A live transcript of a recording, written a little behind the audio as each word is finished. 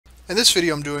In this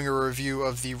video I'm doing a review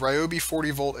of the Ryobi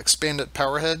 40V Expand-It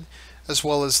power head, as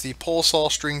well as the pole saw,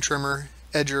 string trimmer,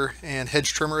 edger, and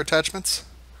hedge trimmer attachments.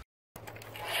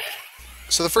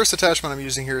 So the first attachment I'm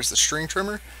using here is the string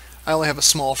trimmer. I only have a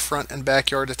small front and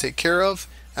backyard to take care of,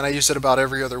 and I use it about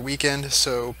every other weekend,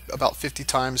 so about 50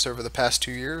 times over the past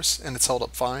 2 years, and it's held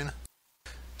up fine.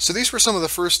 So these were some of the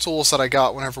first tools that I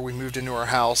got whenever we moved into our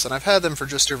house, and I've had them for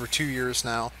just over 2 years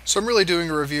now. So I'm really doing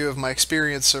a review of my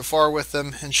experience so far with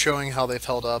them and showing how they've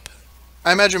held up.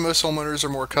 I imagine most homeowners are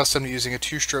more accustomed to using a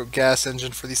 2-stroke gas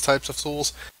engine for these types of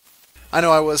tools. I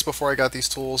know I was before I got these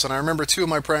tools, and I remember two of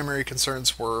my primary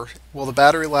concerns were, will the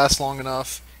battery last long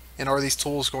enough, and are these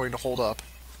tools going to hold up?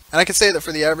 And I can say that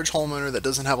for the average homeowner that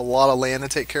doesn't have a lot of land to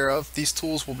take care of, these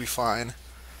tools will be fine.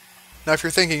 Now if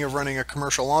you're thinking of running a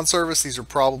commercial lawn service, these are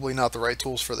probably not the right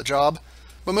tools for the job,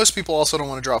 but most people also don't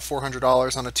want to drop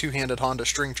 $400 on a two-handed Honda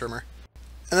string trimmer.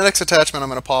 And the next attachment I'm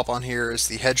going to pop on here is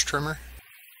the hedge trimmer.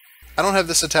 I don't have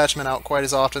this attachment out quite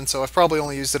as often, so I've probably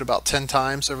only used it about 10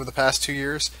 times over the past 2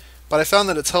 years, but I found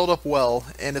that it's held up well,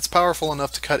 and it's powerful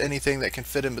enough to cut anything that can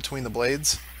fit in between the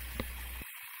blades.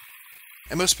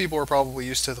 And most people are probably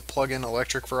used to the plug-in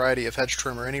electric variety of hedge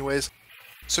trimmer anyways,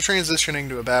 so transitioning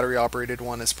to a battery-operated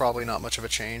one is probably not much of a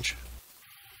change.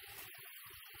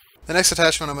 The next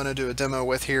attachment I'm going to do a demo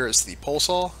with here is the pole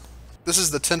saw. This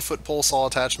is the 10-foot pole saw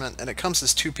attachment, and it comes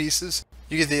as two pieces.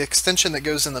 You get the extension that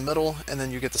goes in the middle, and then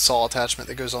you get the saw attachment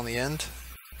that goes on the end.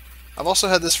 I've also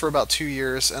had this for about 2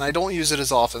 years, and I don't use it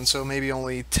as often, so maybe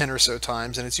only 10 or so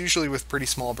times, and it's usually with pretty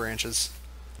small branches.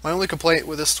 My only complaint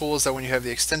with this tool is that when you have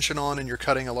the extension on and you're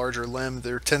cutting a larger limb,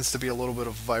 there tends to be a little bit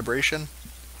of vibration.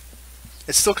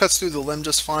 It still cuts through the limb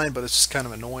just fine, but it's just kind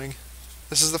of annoying.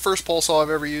 This is the first pole saw I've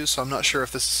ever used, so I'm not sure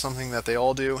if this is something that they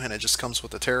all do and it just comes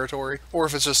with the territory, or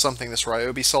if it's just something this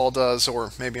Ryobi saw does,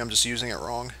 or maybe I'm just using it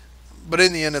wrong. But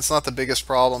in the end, it's not the biggest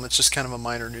problem, it's just kind of a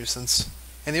minor nuisance.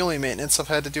 And the only maintenance I've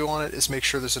had to do on it is make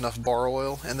sure there's enough bar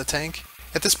oil in the tank.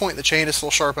 At this point, the chain is still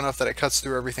sharp enough that it cuts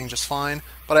through everything just fine,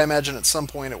 but I imagine at some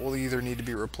point it will either need to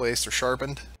be replaced or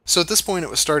sharpened. So at this point it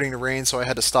was starting to rain, so I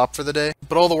had to stop for the day,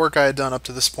 but all the work I had done up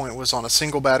to this point was on a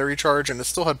single battery charge, and it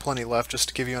still had plenty left, just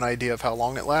to give you an idea of how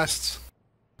long it lasts.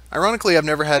 Ironically, I've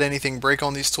never had anything break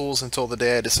on these tools until the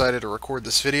day I decided to record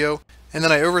this video, and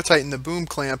then I over-tightened the boom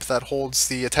clamp that holds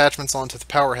the attachments onto the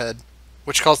power head,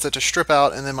 which caused it to strip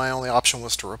out, and then my only option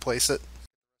was to replace it.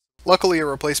 Luckily, a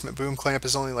replacement boom clamp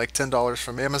is only like $10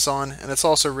 from Amazon, and it's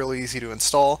also really easy to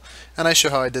install, and I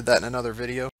show how I did that in another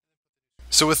video.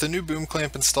 So with the new boom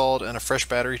clamp installed and a fresh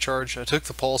battery charge, I took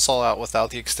the pole saw out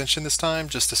without the extension this time,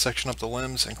 just to section up the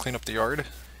limbs and clean up the yard.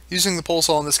 Using the pole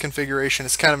saw in this configuration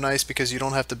is kind of nice because you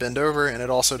don't have to bend over, and it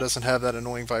also doesn't have that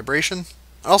annoying vibration.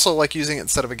 I also like using it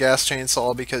instead of a gas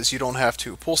chainsaw because you don't have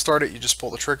to pull start it, you just pull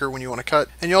the trigger when you want to cut,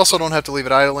 and you also don't have to leave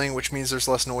it idling, which means there's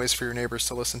less noise for your neighbors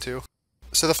to listen to.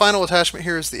 So the final attachment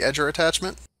here is the edger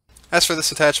attachment. As for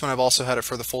this attachment, I've also had it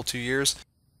for the full 2 years,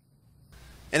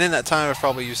 and in that time I've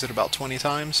probably used it about 20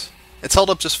 times. It's held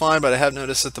up just fine, but I have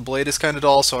noticed that the blade is kind of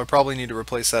dull, so I probably need to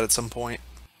replace that at some point.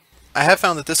 I have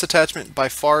found that this attachment by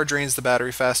far drains the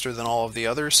battery faster than all of the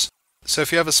others. So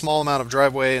if you have a small amount of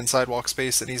driveway and sidewalk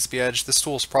space that needs to be edged, this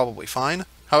tool is probably fine.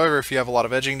 However, if you have a lot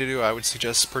of edging to do, I would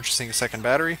suggest purchasing a second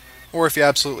battery, or if you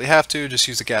absolutely have to, just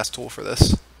use a gas tool for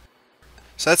this.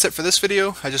 So that's it for this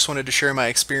video. I just wanted to share my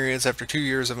experience after 2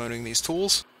 years of owning these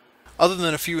tools. Other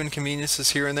than a few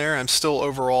inconveniences here and there, I'm still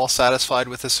overall satisfied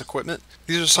with this equipment.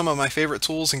 These are some of my favorite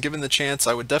tools, and given the chance,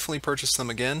 I would definitely purchase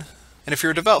them again. And if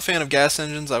you're a devout fan of gas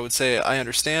engines, I would say I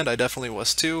understand, I definitely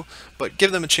was too, but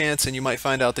give them a chance and you might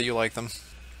find out that you like them.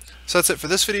 So that's it for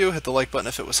this video. Hit the like button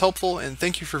if it was helpful, and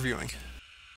thank you for viewing.